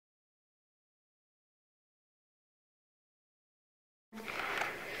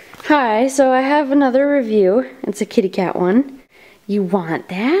Hi, so I have another review. It's a kitty cat one. You want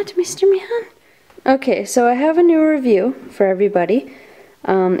that, Mr. Man? Okay, so I have a new review for everybody.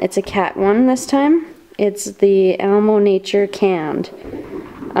 It's a cat one this time. It's the Almo Nature canned.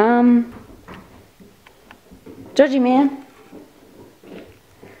 Georgie man.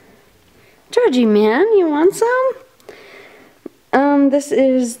 Georgie man, you want some? This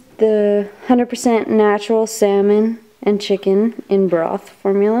is the 100% natural salmon and chicken in broth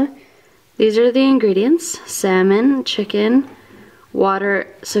formula. These are the ingredients: salmon, chicken, water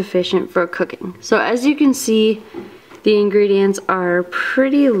sufficient for cooking. So as you can see, the ingredients are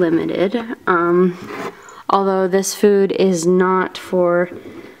pretty limited, although this food is not for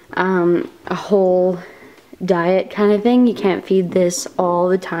a whole diet kind of thing. You can't feed this all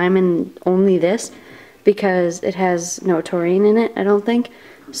the time and only this, because it has no taurine in it, I don't think.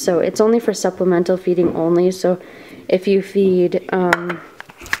 So it's only for supplemental feeding only. So if you feed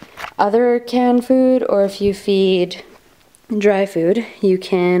other canned food, or if you feed dry food, you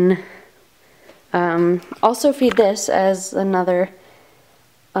can also feed this as another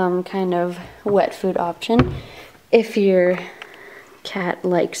kind of wet food option if your cat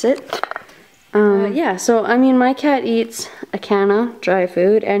likes it. Yeah, so I mean, my cat eats Acana dry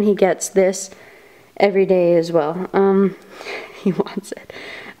food, and he gets this every day as well. He wants it.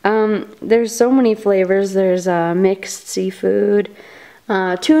 There's so many flavors. There's mixed seafood,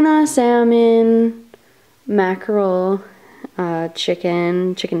 tuna, salmon, mackerel,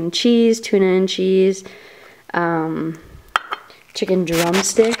 chicken and cheese, tuna and cheese, chicken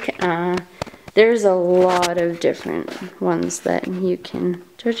drumstick. There's a lot of different ones that you can...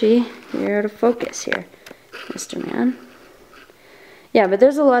 Georgie, you're out of focus here, Mr. Man. Yeah, but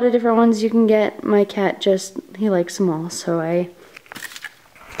there's a lot of different ones you can get. My cat he likes them all, so I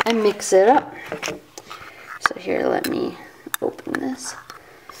mix it up. So here, let me open this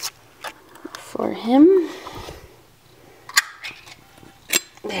for him.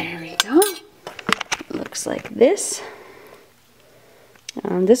 There we go. It looks like this.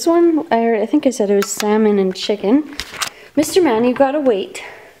 This one, I think I said it was salmon and chicken. Mr. Man, you gotta wait.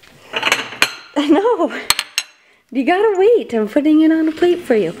 I know. You gotta wait. I'm putting it on a plate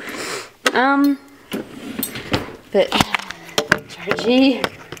for you. But Georgie.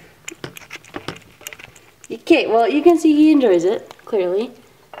 Okay, well, you can see he enjoys it, clearly.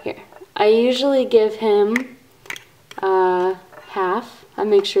 Here. I usually give him half. I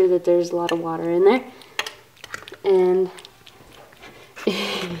make sure that there's a lot of water in there. And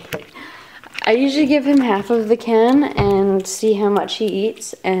I usually give him half of the can and see how much he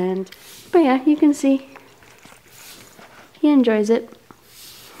eats. But yeah, you can see he enjoys it.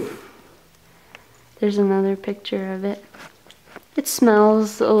 There's another picture of it. It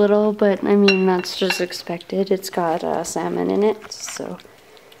smells a little, but I mean, that's just expected. It's got salmon in it, so.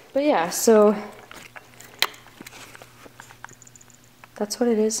 But yeah, so that's what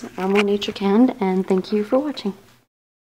it is. Almo Nature canned, and thank you for watching.